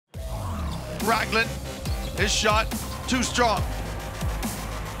Raglan, his shot, too strong.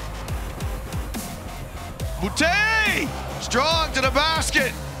 Boutte, strong to the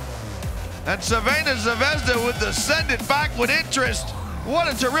basket. And Savannah Zvezda with the send it back with interest. What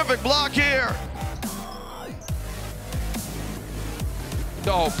a terrific block here.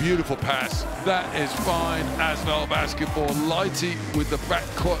 Oh, beautiful pass. That is fine asphalt basketball. Lighty with the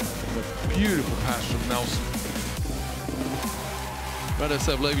backcourt. A beautiful pass from Nelson.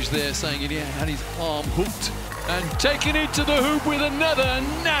 Radosavljevic there saying he had his arm hooked and taking it to the hoop with another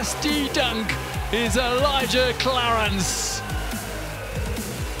nasty dunk is Elijah Clarence.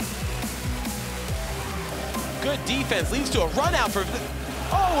 Good defense leads to a run out for,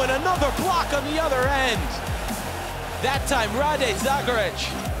 oh, and another block on the other end. That time Rade Zagorec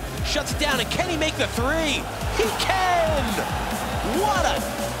shuts it down, and can he make the three? He can! What a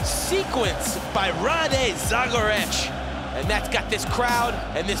sequence by Rade Zagorec. And that's got this crowd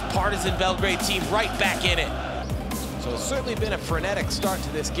and this Partizan Belgrade team right back in it. So it's certainly been a frenetic start to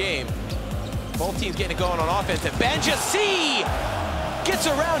this game. Both teams getting it going on offense, and Banjasi gets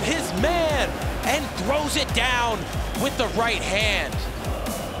around his man and throws it down with the right hand.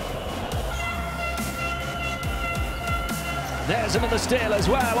 There's another steal as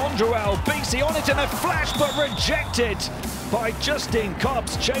well. Ondrewell Beasy on it in a flash, but rejected by Justin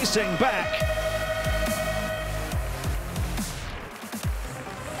Cobbs chasing back.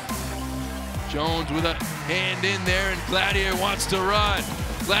 Jones with a hand in there, and Gladiator wants to run.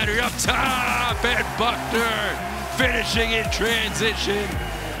 Gladiator up top, and Buckner finishing in transition.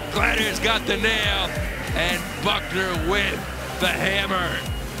 Gladiator's got the nail, and Buckner with the hammer.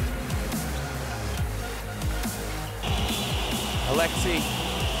 Alexei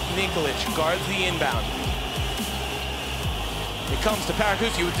Nikolic guards the inbound. It comes to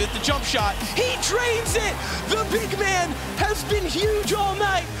Parakuski with the jump shot. He drains it! The big man has been huge all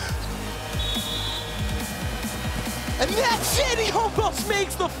night. And that's it! He almost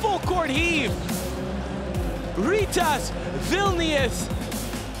makes the full court heave. Ritas Vilnius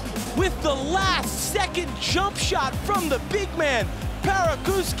with the last second jump shot from the big man,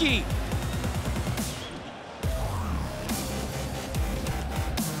 Parakuski.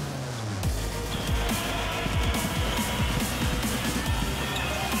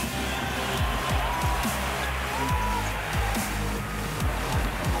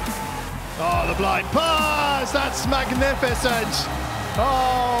 Oh, the blind pass, that's magnificent.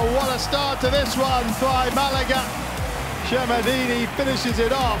 Oh, what a start to this one by Malaga. Shamadini finishes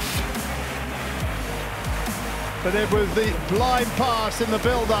it off. But it was the blind pass in the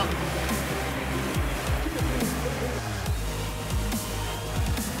build-up.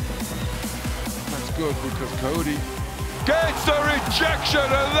 That's good because Cody gets the rejection,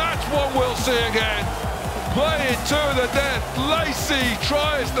 and that's what we'll see again. Play it to the net. Lacey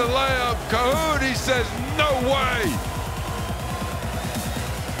tries to lay up. Cody says, no way.